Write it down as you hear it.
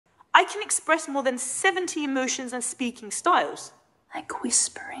I can express more than 70 emotions and speaking styles. Like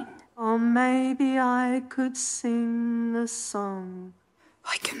whispering. Or maybe I could sing a song.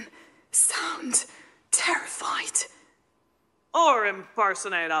 I can sound terrified. Or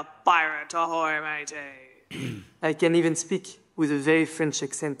impersonate a pirate, ahoy matey. I can even speak with a very French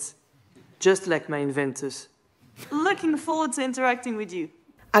accent, just like my inventors. Looking forward to interacting with you.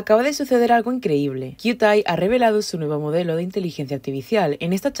 Acaba de suceder algo increíble. Kyutai ha revelado su nuevo modelo de inteligencia artificial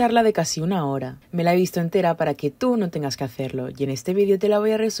en esta charla de casi una hora. Me la he visto entera para que tú no tengas que hacerlo, y en este vídeo te la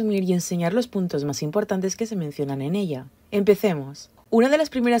voy a resumir y enseñar los puntos más importantes que se mencionan en ella. Empecemos. Una de las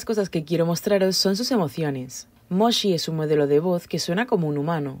primeras cosas que quiero mostraros son sus emociones. Moshi es un modelo de voz que suena como un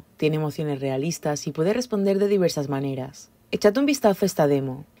humano, tiene emociones realistas y puede responder de diversas maneras. Echad un vistazo a esta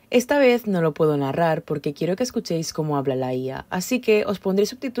demo. Esta vez no lo puedo narrar porque quiero que escuchéis cómo habla la IA, así que os pondré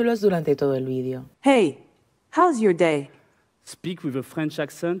subtítulos durante todo el vídeo. Hey, how's your day? Speak with a French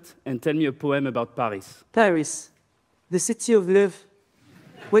accent and tell me a poem about Paris. Paris, the city of love,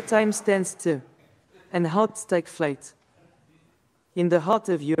 where time stands still, and hearts take flight. In the heart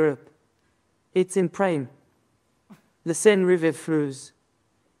of Europe, it's in prime. The Seine River flows,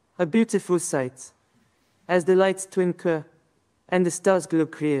 a beautiful sight, as the lights twinkle and the stars glow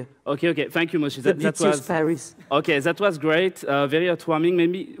clear. Okay, thank you, Moshi. The beauty of Paris. Okay, that was great, very heartwarming.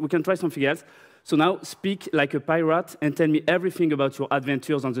 Maybe we can try something else. So now, speak like a pirate and tell me everything about your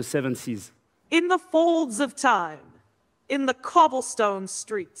adventures on the seven seas. In the folds of time, in the cobblestone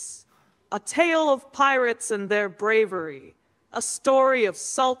streets, a tale of pirates and their bravery, a story of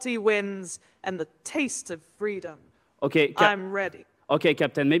salty winds and the taste of freedom. Okay, I'm ready. Okay,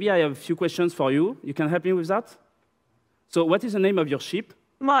 Captain, maybe I have a few questions for you. You can help me with that? So what is the name of your ship?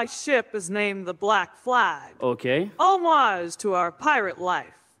 My ship is named the Black Flag. Okay. Homage to our pirate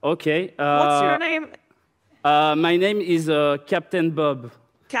life. Okay. What's your name? My name is Captain Bob.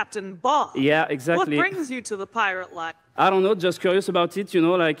 Captain Bob. Yeah, exactly. What brings you to the pirate life? I don't know, just curious about it, you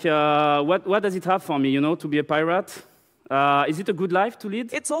know, like what does it have for me, you know, to be a pirate? Is it a good life to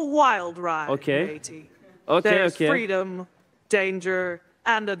lead? It's a wild ride, okay. matey. Okay, There's okay. freedom, danger,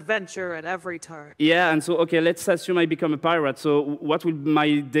 and adventure at every turn. Yeah, and so, okay, let's assume I become a pirate. So what will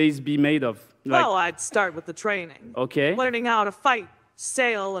my days be made of? Like, well, I'd start with the training. Okay. Learning how to fight,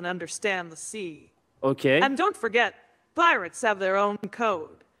 sail, and understand the sea. Okay. And don't forget, pirates have their own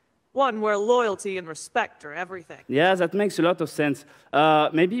code. One where loyalty and respect are everything. Yeah, that makes a lot of sense.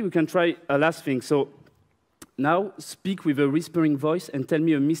 Maybe we can try a last thing. So now speak with a whispering voice and tell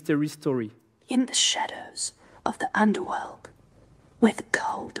me a mystery story. In the shadows of the underworld, where the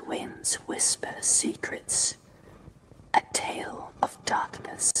cold winds whisper secrets, a tale of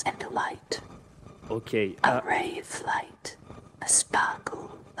darkness and light. Okay. A ray of light, a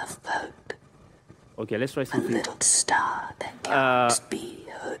sparkle of hope. Okay, let's try something. A little star that can't be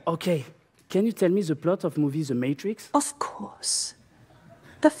hurt. Okay, can you tell me the plot of movie The Matrix? Of course.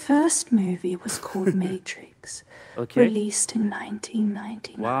 The first movie was called Matrix, okay. Released in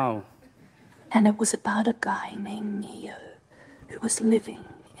 1999. Wow. And it was about a guy named Neo who was living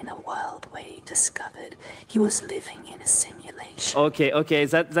in a world where he discovered he was living in a simulation. Okay,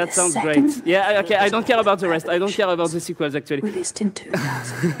 that sounds great. Yeah, okay, I don't care about the rest. I don't care about the sequels, actually. Released in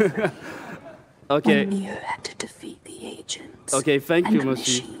 2003. Okay. When Neo had to defeat the agents. Okay, thank you,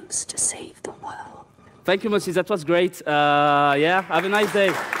 Moshi. Machines to save the world. Thank you, Moshi. That was great. Yeah, have a nice day.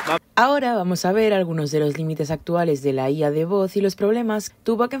 Bye. Ahora vamos a ver algunos de los límites actuales de la IA de voz y los problemas que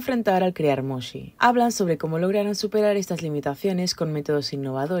tuvo que enfrentar al crear Moshi. Hablan sobre cómo lograron superar estas limitaciones con métodos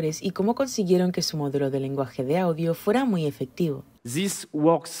innovadores y cómo consiguieron que su modelo de lenguaje de audio fuera muy efectivo. This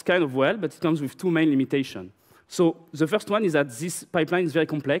works kind of well, but it comes with two main limitations. So the first one is that this pipeline is very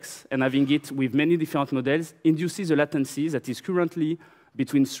complex, and having it with many different models induces a latency that is currently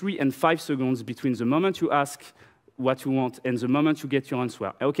between 3 and 5 seconds between the moment you ask what you want and the moment you get your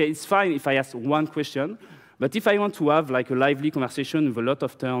answer. Okay, it's fine if I ask one question, but if I want to have like a lively conversation with a lot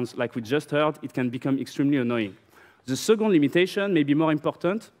of turns, like we just heard, it can become extremely annoying. The second limitation, maybe more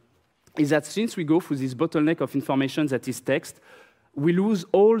important, is that since we go through this bottleneck of information that is text, we lose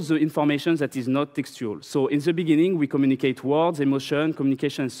all the information that is not textual. So in the beginning, we communicate words, emotion,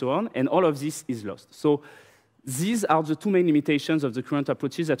 communication, and so on, and all of this is lost. So these are the two main limitations of the current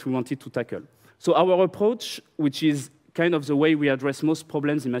approaches that we wanted to tackle. So our approach, which is kind of the way we address most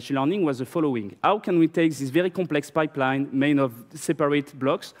problems in machine learning, was the following. How can we take this very complex pipeline made of separate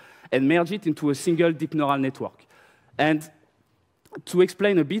blocks and merge it into a single deep neural network? And to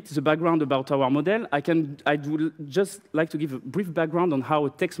explain a bit the background about our model, I would just like to give a brief background on how a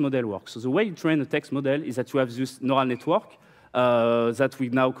text model works. So the way you train a text model is that you have this neural network that we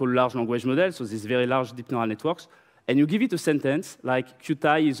now call large language models, so these very large deep neural networks. and you give it a sentence, like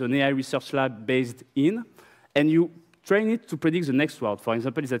Kyutai is an AI research lab based in, and you train it to predict the next word. For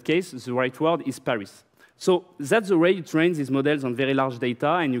example, in that case, the right word is Paris. So that's the way you train these models on very large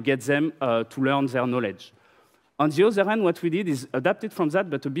data, and you get them to learn their knowledge. On the other hand, what we did is adapted from that,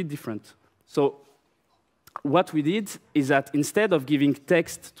 but a bit different. So what we did is that instead of giving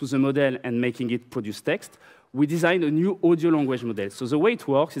text to the model and making it produce text, we designed a new audio language model. So the way it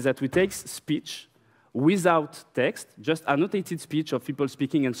works is that we take speech without text, just annotated speech of people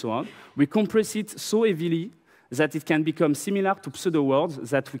speaking and so on. We compress it so heavily that it can become similar to pseudo words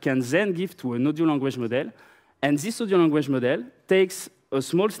that we can then give to an audio language model. And this audio language model takes a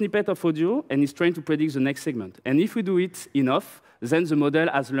small snippet of audio and is trying to predict the next segment. And if we do it enough, then the model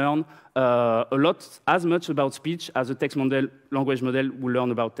has learned a lot, as much about speech as a text model, language model will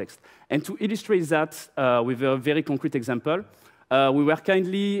learn about text. And to illustrate that with a very concrete example, we were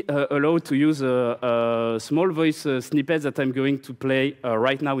kindly allowed to use a small voice snippet that I'm going to play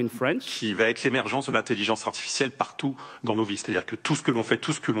right now in French. Qui va être l'émergence de l'intelligence artificielle partout dans nos vies. C'est-à-dire que tout ce que l'on fait,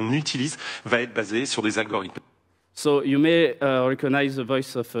 tout ce que l'on utilise va être basé sur des algorithmes. So you may recognize the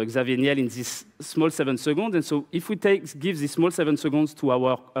voice of Xavier Niel in this small 7 seconds. And so if we give this small 7 seconds to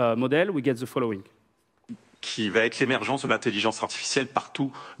our model, we get the following. Qui va être l'émergence de l'intelligence artificielle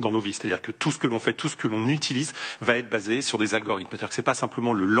partout dans nos vies. C'est-à-dire que tout ce que l'on fait, tout ce que l'on utilise va être basé sur des algorithmes. C'est-à-dire que c'est pas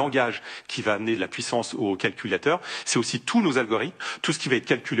simplement le langage qui va amener de la puissance au calculateur, c'est aussi tous nos algorithmes, tout ce qui va être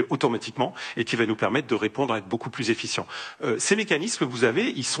calculé automatiquement et qui va nous permettre de répondre à être beaucoup plus efficient. Ces mécanismes, vous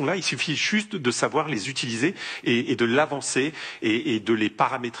avez, ils sont là, il suffit juste de savoir les utiliser et de l'avancer et de les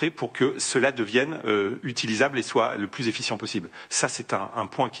paramétrer pour que cela devienne utilisable et soit le plus efficient possible. Ça, c'est un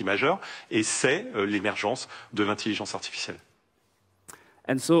point qui est majeur et c'est l'émergence de l'intelligence artificielle.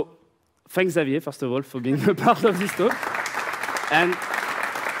 And so, thanks Xavier, first of all, for being a part of this talk. And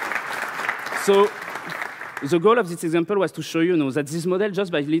so, the goal of this example was to show you, that this model,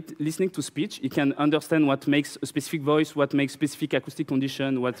 just by listening to speech, it can understand what makes a specific voice, what makes specific acoustic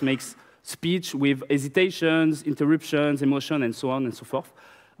condition, what makes speech with hesitations, interruptions, emotion, and so on and so forth.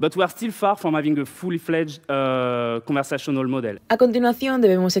 But we are still far from having a fully fledged conversational model. A continuación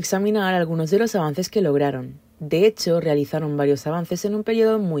debemos examinar algunos de los avances que lograron. De hecho, realizaron varios avances en un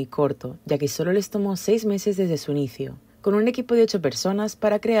periodo muy corto, ya que solo les tomó 6 meses desde su inicio, con un equipo de 8 personas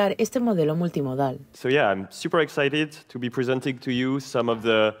para crear este modelo multimodal. So yeah, I'm super excited to be presenting to you some of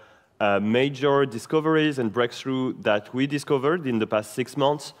the major discoveries and breakthroughs that we discovered in the past 6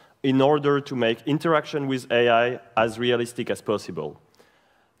 months in order to make interaction with AI as realistic as possible.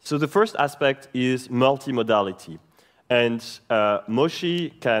 So the first aspect is multimodality. And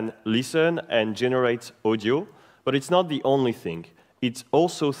Moshi can listen and generate audio, but it's not the only thing. It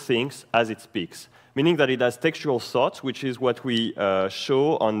also thinks as it speaks, meaning that it has textual thoughts, which is what we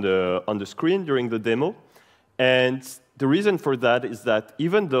show on the screen during the demo. And the reason for that is that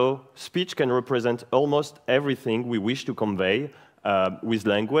even though speech can represent almost everything we wish to convey with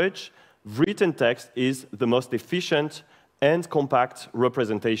language, written text is the most efficient and compact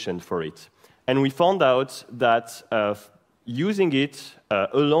representation for it. And we found out that using it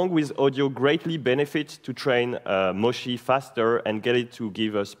along with audio greatly benefits to train Moshi faster and get it to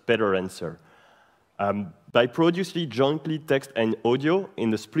give us better answer. By producing jointly text and audio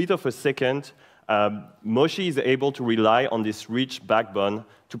in the split of a second, Moshi is able to rely on this rich backbone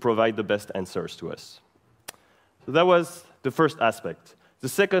to provide the best answers to us. So that was the first aspect. The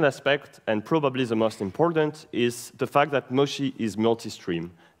second aspect, and probably the most important, is the fact that Moshi is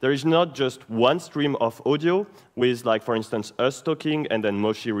multi-stream. There is not just one stream of audio with, like, for instance, us talking and then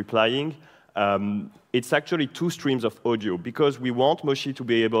Moshi replying. It's actually 2 streams of audio because we want Moshi to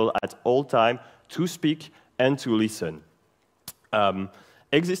be able at all time to speak and to listen.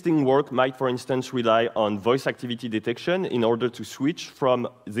 Existing work might, for instance, rely on voice activity detection in order to switch from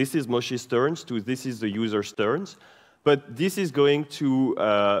this is Moshi's turns to this is the user's turns. But this is going to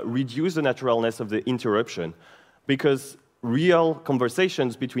reduce the naturalness of the interruption because real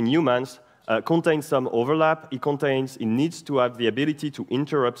conversations between humans contain some overlap. It needs to have the ability to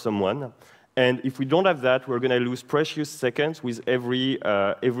interrupt someone. And if we don't have that, we're going to lose precious seconds with every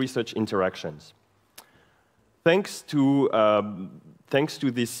such interactions. Thanks to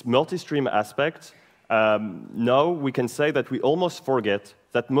this multi-stream aspect, now we can say that we almost forget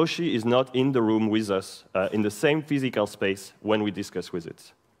that Moshi is not in the room with us in the same physical space when we discuss with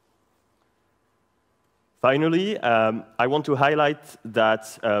it. Finally, I want to highlight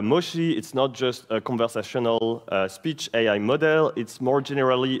that Moshi, it's not just a conversational speech AI model, it's more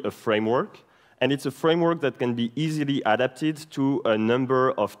generally a framework, and it's a framework that can be easily adapted to a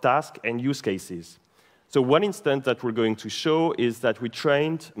number of tasks and use cases. So one instance that we're going to show is that we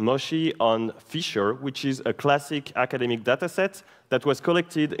trained Moshi on Fisher, which is a classic academic dataset that was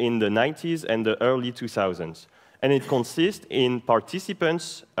collected in the 90s and the early 2000s. And it consists in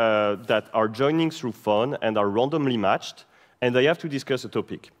participants that are joining through phone and are randomly matched, and they have to discuss a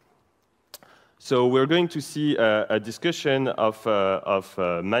topic. So we're going to see a discussion of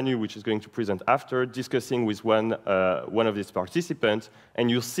Manu, which is going to present after, discussing with one of these participants, and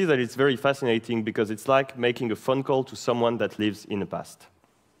you'll see that it's very fascinating because it's like making a phone call to someone that lives in the past.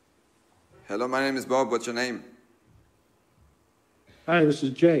 Hello, my name is Bob. What's your name? Hi, this is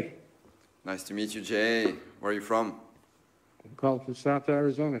Jay. Nice to meet you, Jay. Where are you from? I'm calling from South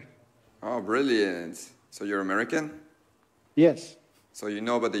Arizona. Oh, brilliant. So you're American? Yes. So you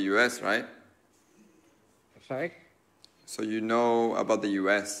know about the US, right? Sorry? So you know about the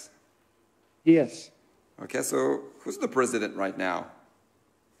US? Yes. Okay, so who's the president right now?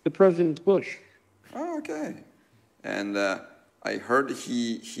 The President Bush. Oh, okay. And I heard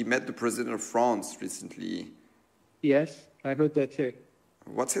he met the president of France recently. Yes, I heard that too.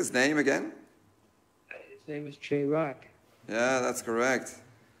 What's his name again? His name is Jay Rock. Yeah, that's correct.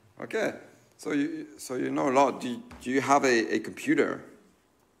 Okay, so you know a lot. Do you have a computer?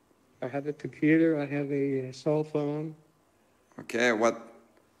 I have a computer, I have a cell phone. Okay, what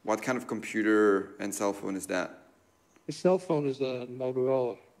kind of computer and cell phone is that? The cell phone is a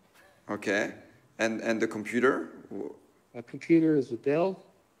Motorola. Okay, and the computer? A computer is a Dell.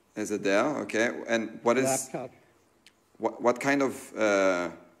 Is a Dell, okay. And what is... Laptop. What kind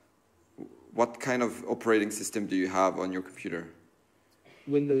of operating system do you have on your computer?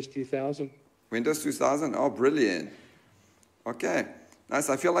 Windows 2000. Windows 2000? Oh, brilliant. Okay. Nice.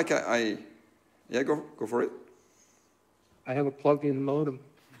 I feel like yeah, go for it. I have a plug-in modem.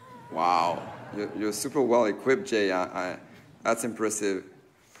 Wow. You're super well equipped, Jay. That's impressive.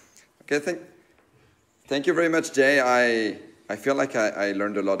 Okay, thank you very much, Jay. I feel like I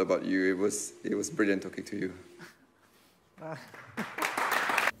learned a lot about you. It was brilliant talking to you.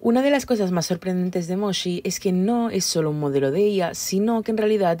 Una de las cosas más sorprendentes de Moshi es que no es solo un modelo de IA, sino que en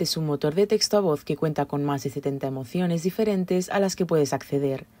realidad es un motor de texto a voz que cuenta con más de 70 emociones diferentes a las que puedes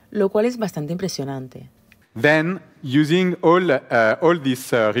acceder, lo cual es bastante impresionante. Then, using all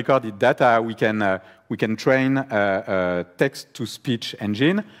this recorded data, we can train a text-to-speech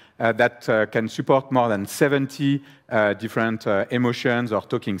engine that can support more than 70 different emotions or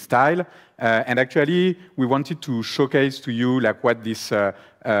talking style. And actually, we wanted to showcase to you like what this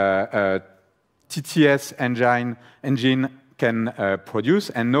TTS engine can produce.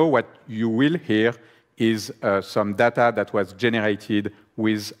 And now what you will hear is some data that was generated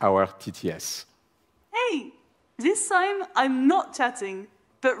with our TTS. Hey, this time I'm not chatting,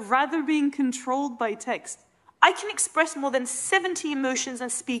 but rather being controlled by text. I can express more than 70 emotions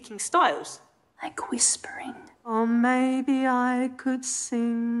and speaking styles. Like whispering. Or maybe I could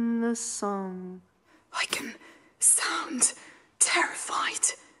sing a song. I can sound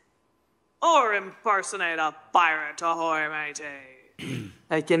terrified. Or impersonate a pirate, ahoy matey.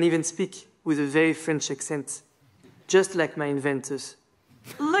 I can even speak with a very French accent, just like my inventors.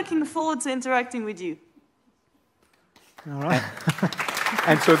 Looking forward to interacting with you. All right.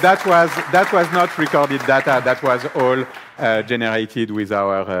 And so that was not recorded data, that was all generated with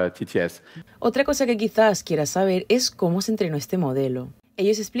our TTS. Otra cosa que quizás quieras saber es cómo se entrenó este modelo.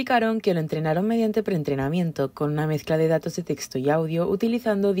 Ellos explicaron que lo entrenaron mediante preentrenamiento, con una mezcla de datos de texto y audio,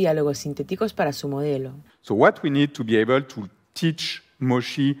 utilizando diálogos sintéticos para su modelo. So what we need to be able to teach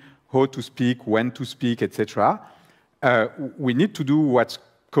Moshi how to speak, when to speak, etc., we need to do what's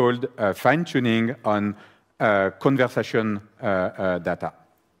called fine-tuning on conversation data.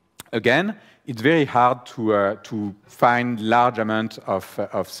 Again, it's very hard to find large amounts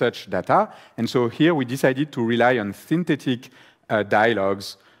of such data. And so here we decided to rely on synthetic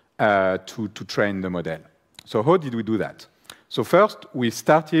dialogues to train the model. So how did we do that? So first, we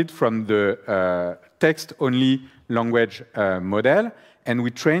started from the text-only language model, and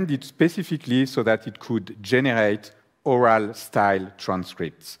we trained it specifically so that it could generate oral-style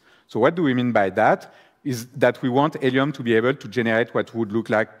transcripts. So what do we mean by that? Is that we want Helium to be able to generate what would look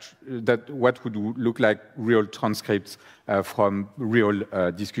like real transcripts from real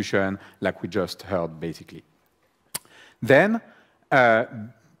discussion, like we just heard, basically. Then,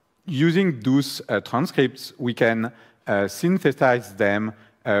 using those transcripts, we can synthesize them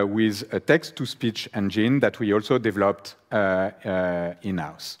with a text-to-speech engine that we also developed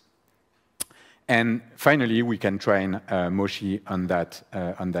in-house. And finally, we can train Moshi on that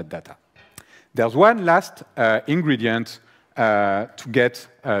data. There's one last ingredient to get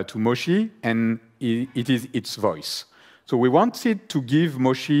to Moshi, and it is its voice. So we wanted to give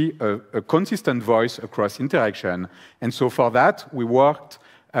Moshi a consistent voice across interaction. And so for that, we worked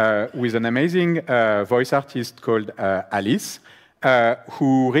with an amazing voice artist called Alice,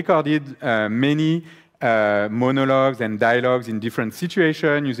 who recorded many monologues and dialogues in different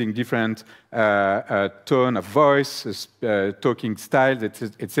situations, using different tone of voice, talking styles,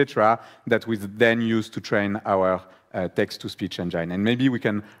 etc., that we then use to train our text-to-speech engine. And maybe we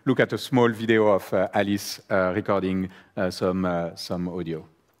can look at a small video of Alice recording some audio.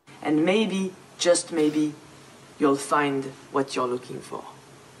 And maybe, just maybe, you'll find what you're looking for.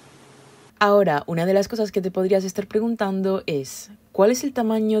 Ahora, una de las cosas que te podrías estar preguntando es, ¿cuál es el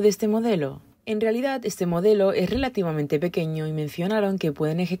tamaño de este modelo? En realidad, este modelo es relativamente pequeño y mencionaron que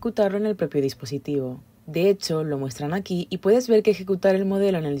pueden ejecutarlo en el propio dispositivo. De hecho, lo muestran aquí y puedes ver que ejecutar el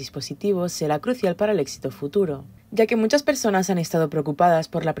modelo en el dispositivo será crucial para el éxito futuro, ya que muchas personas han estado preocupadas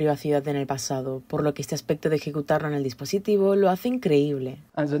por la privacidad en el pasado, por lo que este aspecto de ejecutarlo en el dispositivo lo hace increíble.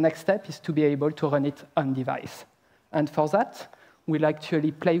 And the next step is to be able to run it on device. And for that, we'll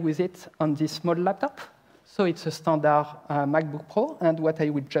actually play with it on this small laptop. So it's a standard MacBook Pro, and what I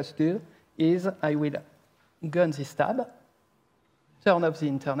will just do is I will go on this tab, turn off the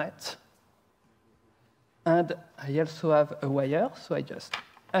internet, and I also have a wire, so I just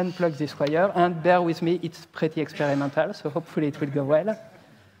unplug this wire, and bear with me, it's pretty experimental, so hopefully it will go well.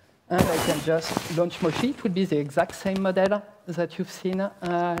 And I can just launch Moshi. It will be the exact same model that you've seen,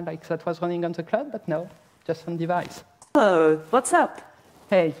 like that was running on the cloud, but no, just on device. Hello, what's up?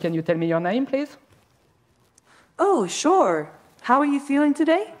 Hey, can you tell me your name, please? Oh, sure. How are you feeling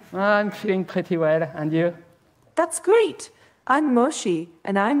today? I'm feeling pretty well, and you? That's great. I'm Moshi,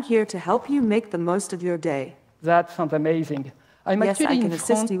 and I'm here to help you make the most of your day. That sounds amazing. Yes, I can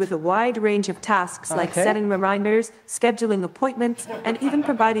assist you with a wide range of tasks like setting reminders, scheduling appointments, and even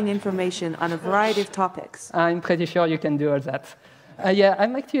providing information on a variety of topics. I'm pretty sure you can do all that. Yeah,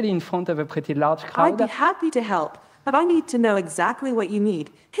 I'm actually in front of a pretty large crowd. I'd be happy to help, but I need to know exactly what you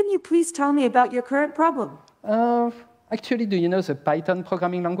need. Can you please tell me about your current problem? Actually, do you know the Python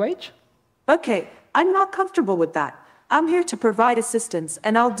programming language? Okay, I'm not comfortable with that. I'm here to provide assistance,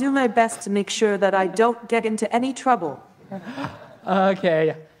 and I'll do my best to make sure that I don't get into any trouble.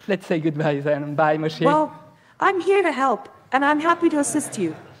 Okay, let's say goodbye then. Bye, Moshi. Well, I'm here to help, and I'm happy to assist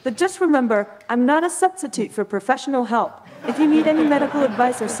you. But just remember, I'm not a substitute for professional help. If you need any medical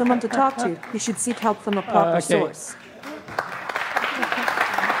advice or someone to talk to, you should seek help from a proper source.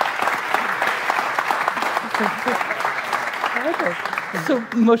 So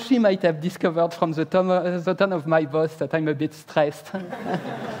Moshi might have discovered from the tone of my voice that I'm a bit stressed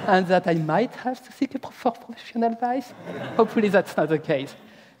and that I might have to seek for professional advice. Hopefully that's not the case.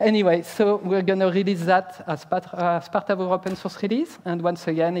 Anyway, so we're going to release that as part of our open source release. And once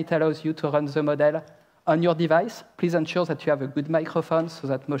again, it allows you to run the model on your device. Please ensure that you have a good microphone so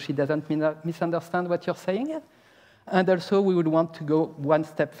that Moshi doesn't misunderstand what you're saying. And also, we would want to go one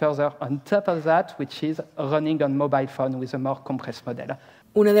step further on top of that, which is running on mobile phone with a more compressed model.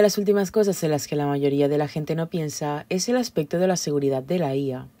 Una de las últimas cosas en las que la mayoría de la gente no piensa es el aspecto de la seguridad de la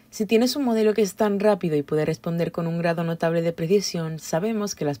IA. Si tienes un modelo que es tan rápido y puede responder con un grado notable de precisión,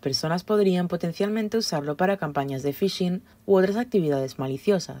 sabemos que las personas podrían potencialmente usarlo para campañas de phishing u otras actividades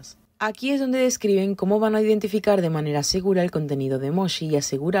maliciosas. Aquí es donde describen cómo van a identificar de manera segura el contenido de Moshi y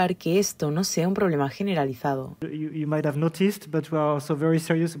asegurar que esto no sea un problema generalizado. You might have noticed, but we are also very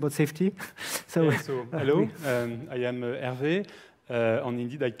serious about safety. Hello, I am Hervé, and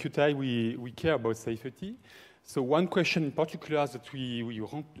indeed at Kyutai we care about safety. So one question in particular that we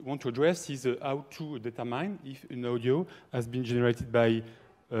want to address is how to determine if an audio has been generated by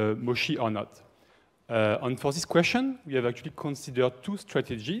Moshi or not. And for this question, we have actually considered two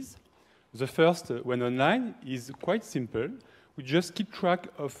strategies. The first, when online, is quite simple. We just keep track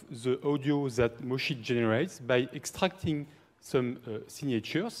of the audio that Moshi generates by extracting some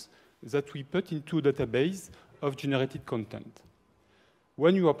signatures that we put into a database of generated content.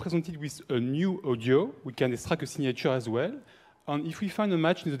 When you are presented with a new audio, we can extract a signature as well. And if we find a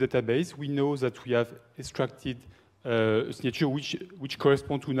match in the database, we know that we have extracted a signature which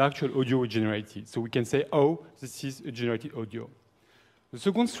corresponds to an actual audio we generated. So we can say, oh, this is a generated audio. The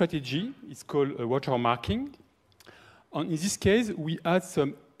second strategy is called watermarking. And in this case, we add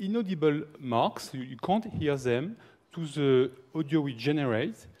some inaudible marks, you can't hear them, to the audio we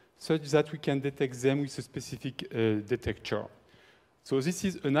generate, such that we can detect them with a specific detector. So this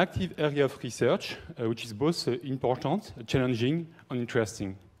is an active area of research, which is both important, challenging, and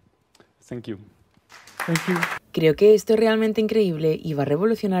interesting. Thank you. Thank you. Creo que esto es realmente increíble y va a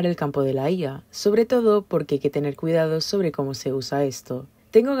revolucionar el campo de la IA, sobre todo porque hay que tener cuidado sobre cómo se usa esto.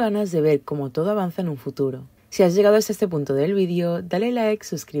 Tengo ganas de ver cómo todo avanza en un futuro. Si has llegado hasta este punto del vídeo, dale like,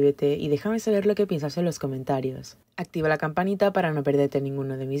 suscríbete y déjame saber lo que piensas en los comentarios. Activa la campanita para no perderte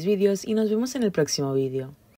ninguno de mis vídeos y nos vemos en el próximo vídeo.